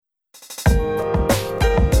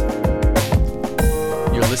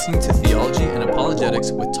listening to Theology and Apologetics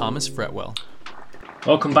with Thomas Fretwell.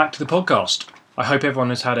 Welcome back to the podcast. I hope everyone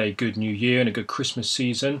has had a good New Year and a good Christmas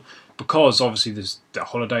season, because obviously the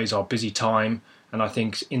holidays are a busy time, and I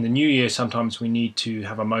think in the New Year sometimes we need to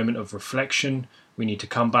have a moment of reflection. We need to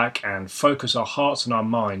come back and focus our hearts and our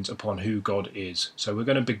minds upon who God is. So we're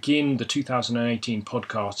going to begin the 2018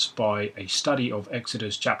 podcasts by a study of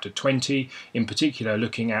Exodus chapter 20, in particular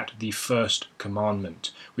looking at the first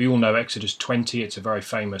commandment. We all know Exodus 20, it's a very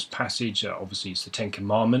famous passage, obviously it's the Ten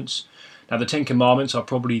Commandments. Now the Ten Commandments are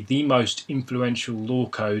probably the most influential law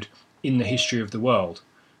code in the history of the world.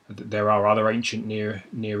 There are other ancient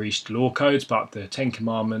Near East law codes, but the Ten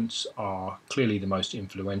Commandments are clearly the most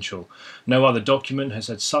influential. No other document has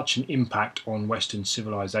had such an impact on Western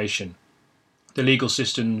civilization. The legal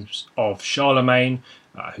systems of Charlemagne,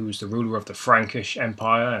 who was the ruler of the Frankish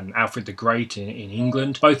Empire, and Alfred the Great in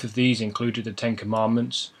England, both of these included the Ten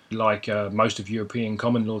Commandments. Like most of European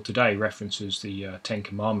common law today references the Ten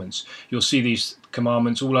Commandments. You'll see these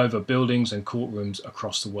commandments all over buildings and courtrooms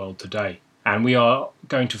across the world today. And we are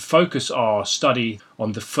going to focus our study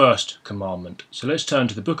on the first commandment. So let's turn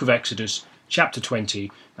to the book of Exodus, chapter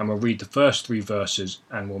 20, and we'll read the first 3 verses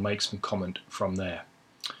and we'll make some comment from there.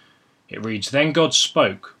 It reads, "Then God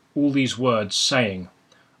spoke all these words, saying,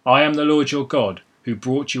 I am the Lord your God, who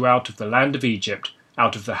brought you out of the land of Egypt,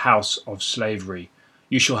 out of the house of slavery.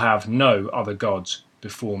 You shall have no other gods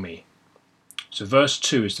before me." So verse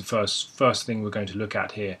 2 is the first thing we're going to look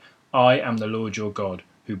at here. I am the Lord your God,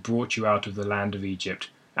 who brought you out of the land of Egypt,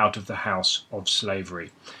 out of the house of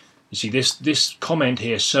slavery. You see, this comment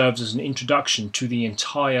here serves as an introduction to the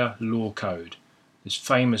entire law code, this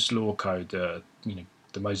famous law code, the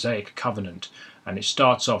Mosaic Covenant, and it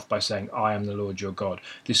starts off by saying, I am the Lord your God.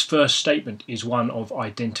 This first statement is one of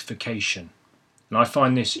identification. And I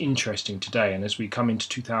find this interesting today, and as we come into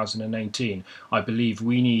 2018, I believe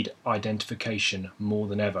we need identification more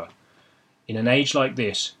than ever. In an age like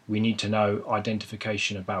this, we need to know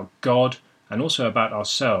identification about God and also about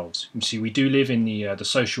ourselves. You see, we do live in the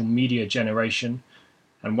social media generation,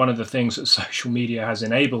 and one of the things that social media has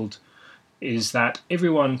enabled is that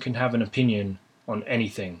everyone can have an opinion on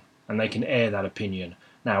anything, and they can air that opinion.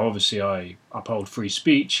 Now, obviously, I uphold free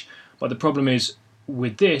speech, but the problem is,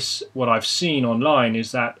 with this, what I've seen online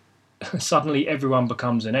is that suddenly everyone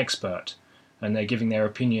becomes an expert, and they're giving their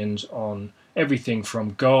opinions on everything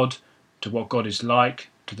from God to what God is like,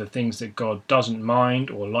 to the things that God doesn't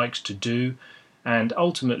mind or likes to do, and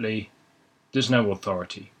ultimately, there's no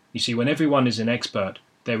authority. You see, when everyone is an expert,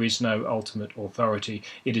 there is no ultimate authority.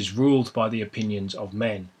 It is ruled by the opinions of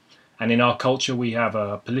men. And in our culture, we have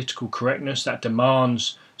a political correctness that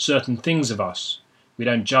demands certain things of us. We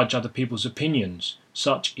don't judge other people's opinions.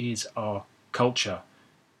 Such is our culture.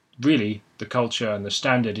 Really, the culture and the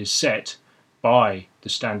standard is set by the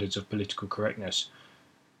standards of political correctness.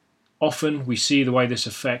 Often we see the way this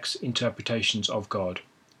affects interpretations of God.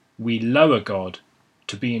 We lower God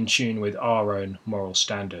to be in tune with our own moral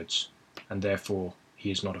standards, and therefore he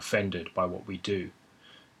is not offended by what we do.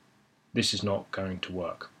 This is not going to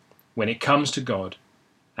work. When it comes to God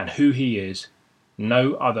and who he is,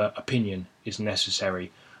 no other opinion is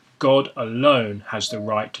necessary. God alone has the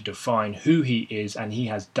right to define who he is, and he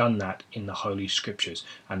has done that in the Holy Scriptures.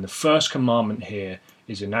 And the first commandment here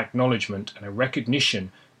is an acknowledgement and a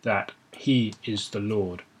recognition that he is the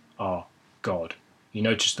Lord, our God. You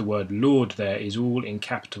notice the word Lord there is all in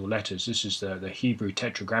capital letters. This is the Hebrew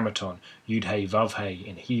tetragrammaton, Yud-He, Vav-He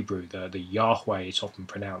in Hebrew, the Yahweh it's often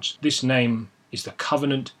pronounced. This name is the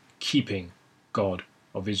covenant-keeping God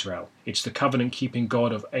of Israel. It's the covenant-keeping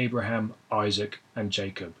God of Abraham, Isaac, and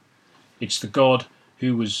Jacob. It's the God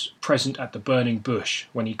who was present at the burning bush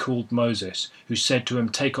when he called Moses, who said to him,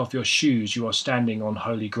 "Take off your shoes, you are standing on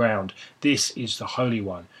holy ground." This is the Holy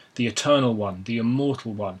One, the Eternal One, the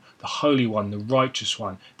Immortal One, the Holy One, the Righteous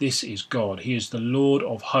One. This is God. He is the Lord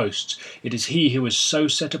of hosts. It is he who is so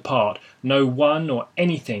set apart, no one or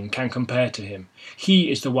anything can compare to him. He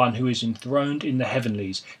is the one who is enthroned in the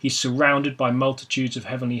heavenlies. He's surrounded by multitudes of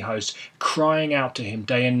heavenly hosts, crying out to him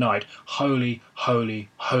day and night, "Holy, holy,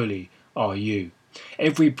 holy are you."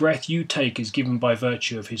 Every breath you take is given by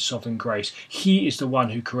virtue of his sovereign grace. He is the one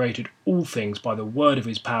who created all things by the word of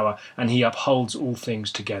his power, and he upholds all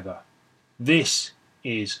things together. This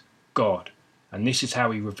is God, and this is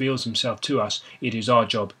how he reveals himself to us. It is our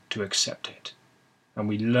job to accept it. and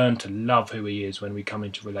we learn to love who he is when we come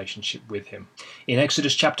into relationship with him. In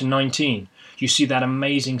Exodus chapter 19, you see that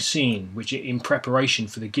amazing scene which in preparation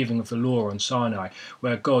for the giving of the law on Sinai,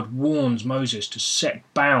 where God warns Moses to set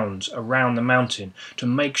bounds around the mountain to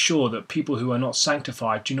make sure that people who are not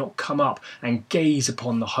sanctified do not come up and gaze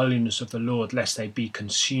upon the holiness of the Lord lest they be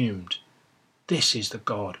consumed. This is the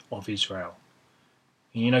God of Israel.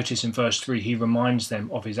 And you notice in verse 3, he reminds them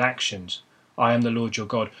of his actions. I am the Lord your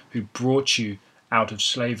God who brought you out of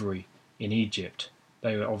slavery in Egypt.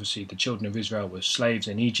 They were obviously, the children of Israel were slaves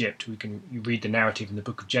in Egypt. You read the narrative in the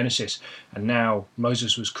book of Genesis, and now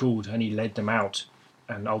Moses was called and he led them out,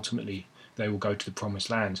 and ultimately they will go to the promised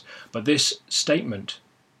land. But this statement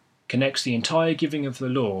connects the entire giving of the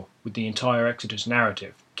law with the entire Exodus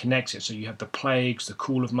narrative, connects it. So you have the plagues, the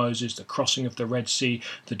call of Moses, the crossing of the Red Sea,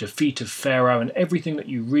 the defeat of Pharaoh, and everything that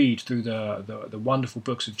you read through the wonderful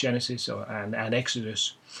books of Genesis and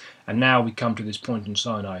Exodus. And now we come to this point in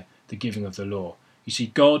Sinai, the giving of the law. You see,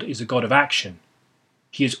 God is a God of action.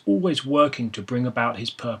 He is always working to bring about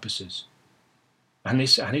his purposes. And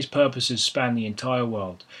his purposes span the entire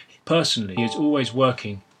world. Personally, he is always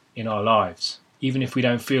working in our lives. Even if we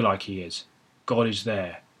don't feel like he is, God is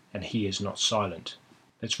there and he is not silent.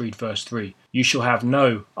 Let's read verse 3. You shall have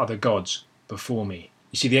no other gods before me.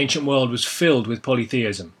 You see, the ancient world was filled with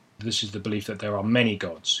polytheism. This is the belief that there are many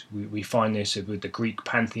gods. We find this with the Greek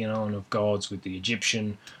pantheon of gods, with the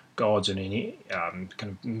Egyptian gods, and in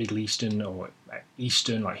kind of Middle Eastern or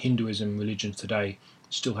Eastern, like Hinduism religions today,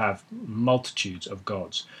 still have multitudes of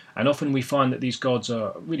gods. And often we find that these gods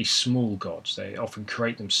are really small gods. They often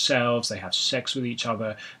create themselves, they have sex with each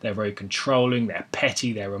other, they're very controlling, they're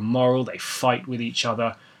petty, they're immoral, they fight with each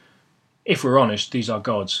other. If we're honest, these are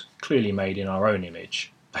gods clearly made in our own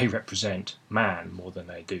image. They represent man more than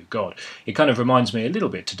they do God. It kind of reminds me a little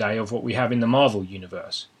bit today of what we have in the Marvel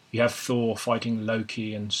universe. You have Thor fighting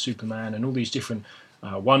Loki and Superman and all these different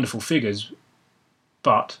wonderful figures,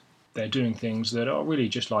 but they're doing things that are really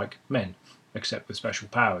just like men, except with special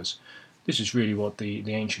powers. This is really what the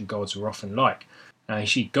ancient gods were often like. Now you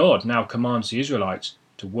see, God now commands the Israelites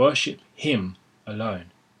to worship him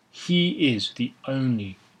alone. He is the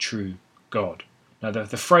only true God. Now the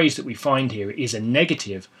phrase that we find here is a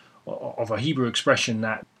negative of a Hebrew expression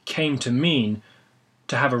that came to mean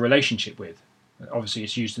to have a relationship with. Obviously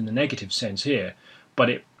it's used in the negative sense here, but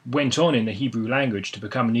it went on in the Hebrew language to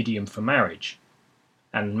become an idiom for marriage.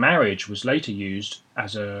 And marriage was later used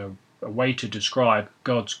as a way to describe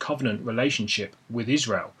God's covenant relationship with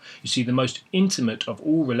Israel. You see, the most intimate of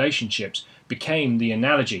all relationships became the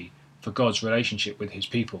analogy for God's relationship with his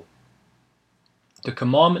people. The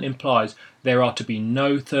commandment implies there are to be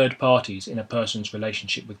no third parties in a person's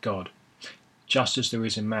relationship with God, just as there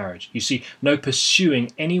is in marriage. You see, no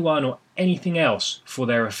pursuing anyone or anything else for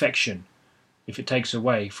their affection, if it takes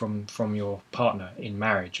away from your partner in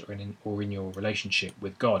marriage or in your relationship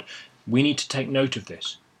with God. We need to take note of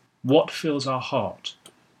this. What fills our heart?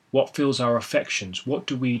 What fills our affections? What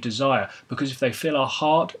do we desire? Because if they fill our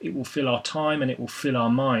heart, it will fill our time and it will fill our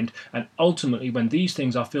mind. And ultimately, when these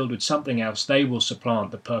things are filled with something else, they will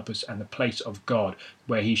supplant the purpose and the place of God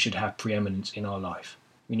where he should have preeminence in our life.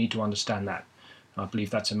 We need to understand that. I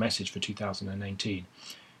believe that's a message for 2018.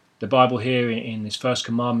 The Bible here in this first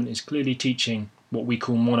commandment is clearly teaching what we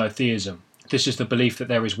call monotheism. This is the belief that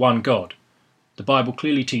there is one God. The Bible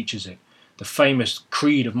clearly teaches it. The famous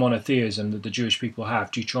creed of monotheism that the Jewish people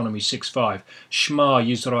have, Deuteronomy 6:5, Shema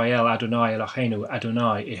Yisrael Adonai Eloheinu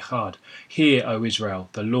Adonai Echad. Hear, O Israel,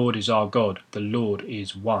 the Lord is our God, the Lord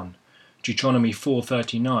is one. Deuteronomy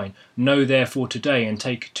 4:39, Know therefore today and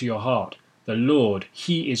take to your heart, the Lord,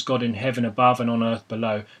 he is God in heaven above and on earth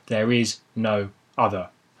below, there is no other.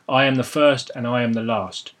 I am the first and I am the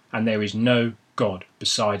last, and there is no God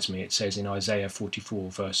besides me, it says in Isaiah 44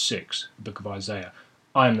 verse 6, the book of Isaiah.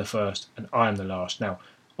 I am the first and I am the last. Now,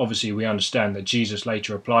 obviously we understand that Jesus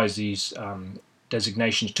later applies these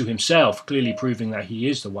designations to himself, clearly proving that he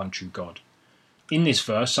is the one true God. In this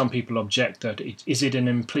verse, some people object that is it an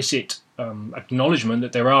implicit acknowledgement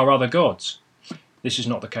that there are other gods? This is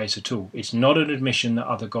not the case at all. It's not an admission that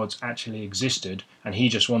other gods actually existed and he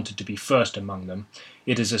just wanted to be first among them.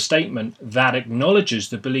 It is a statement that acknowledges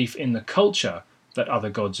the belief in the culture that other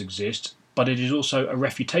gods exist, but it is also a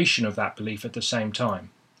refutation of that belief at the same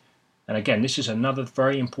time. And again, this is another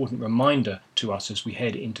very important reminder to us as we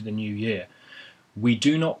head into the new year. We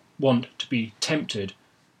do not want to be tempted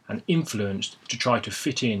and influenced to try to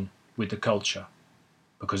fit in with the culture,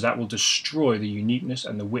 because that will destroy the uniqueness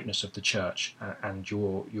and the witness of the church and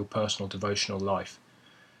your personal devotional life.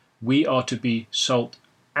 We are to be salt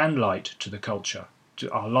and light to the culture,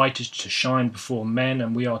 our light is to shine before men,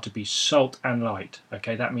 and we are to be salt and light.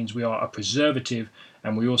 Okay, that means we are a preservative,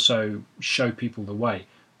 and we also show people the way.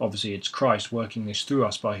 Obviously, it's Christ working this through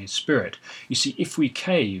us by his Spirit. You see, if we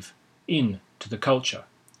cave in to the culture,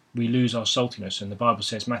 we lose our saltiness. And the Bible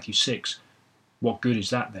says, Matthew 6, what good is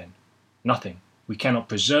that then? Nothing. We cannot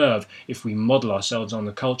preserve if we model ourselves on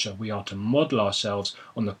the culture. We are to model ourselves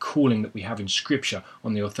on the calling that we have in Scripture,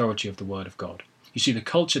 on the authority of the Word of God. You see, the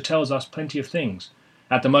culture tells us plenty of things.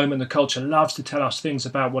 At the moment, the culture loves to tell us things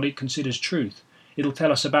about what it considers truth. It'll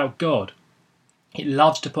tell us about God. It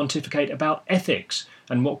loves to pontificate about ethics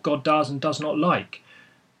and what God does and does not like.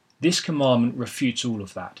 This commandment refutes all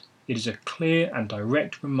of that. It is a clear and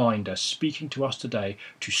direct reminder speaking to us today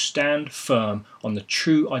to stand firm on the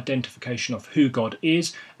true identification of who God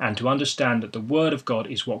is and to understand that the Word of God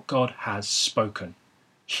is what God has spoken.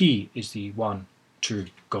 He is the one true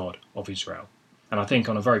God of Israel. And I think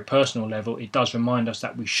on a very personal level, it does remind us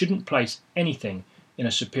that we shouldn't place anything in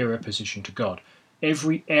a superior position to God.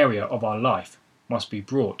 Every area of our life must be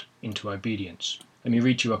brought into obedience. Let me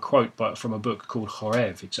read you a quote from a book called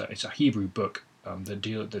Chorev. It's a Hebrew book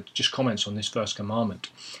that just comments on this first commandment.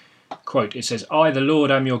 Quote, it says, I, the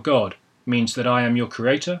Lord, am your God, means that I am your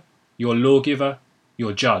creator, your lawgiver,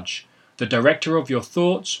 your judge, the director of your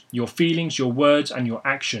thoughts, your feelings, your words, and your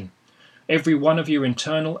action. Every one of your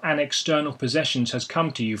internal and external possessions has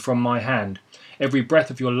come to you from my hand. Every breath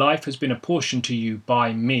of your life has been apportioned to you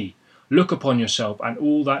by me. Look upon yourself and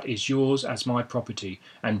all that is yours as my property,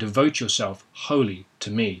 and devote yourself wholly to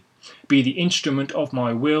me. Be the instrument of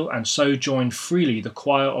my will, and so join freely the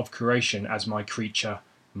choir of creation as my creature,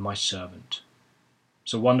 my servant.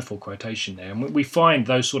 It's a wonderful quotation there, and we find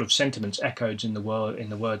those sort of sentiments echoed in the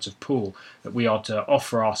words of Paul, that we are to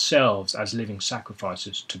offer ourselves as living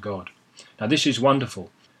sacrifices to God. Now this is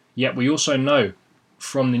wonderful, yet we also know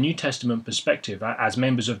from the New Testament perspective, as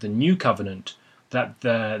members of the New Covenant, that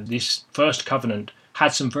this first covenant had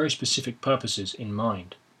some very specific purposes in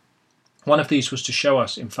mind. One of these was to show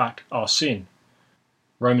us, in fact, our sin.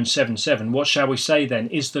 Romans 7:7, what shall we say then?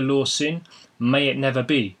 Is the law sin? May it never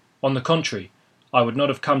be. On the contrary, I would not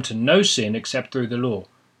have come to know sin except through the law,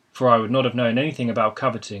 for I would not have known anything about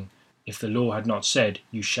coveting if the law had not said,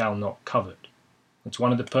 you shall not covet. That's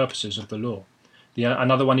one of the purposes of the law.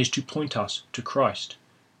 Another one is to point us to Christ.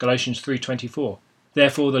 Galatians 3:24,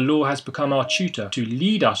 therefore the law has become our tutor to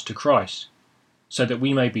lead us to Christ, so that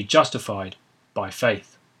we may be justified by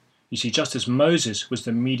faith. You see, just as Moses was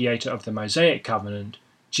the mediator of the Mosaic covenant,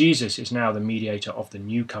 Jesus is now the mediator of the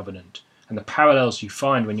new covenant. And the parallels you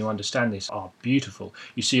find when you understand this are beautiful.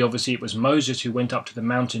 You see, obviously, it was Moses who went up to the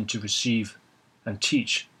mountain to receive and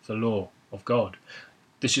teach the law of God.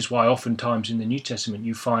 This is why oftentimes in the New Testament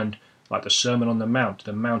you find, like the Sermon on the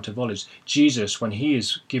Mount of Olives, Jesus, when he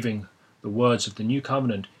is giving the words of the new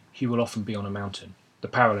covenant, he will often be on a mountain. The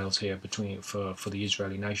parallels here for the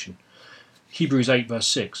Israeli nation. Hebrews 8 verse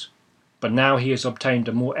 6. But now he has obtained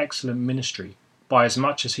a more excellent ministry, by as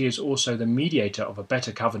much as he is also the mediator of a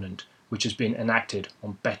better covenant, which has been enacted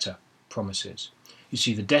on better promises. You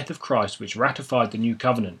see, the death of Christ, which ratified the new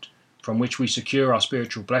covenant, from which we secure our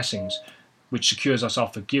spiritual blessings, which secures us our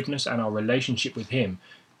forgiveness and our relationship with him,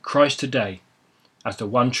 Christ today, as the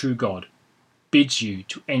one true God, bids you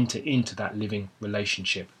to enter into that living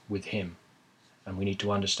relationship with him. And we need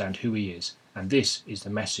to understand who he is. And this is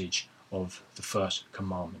the message of the first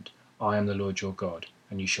commandment. I am the Lord your God,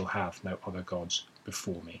 and you shall have no other gods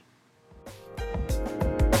before me.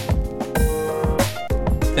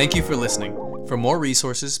 Thank you for listening. For more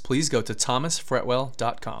resources, please go to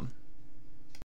thomasfretwell.com.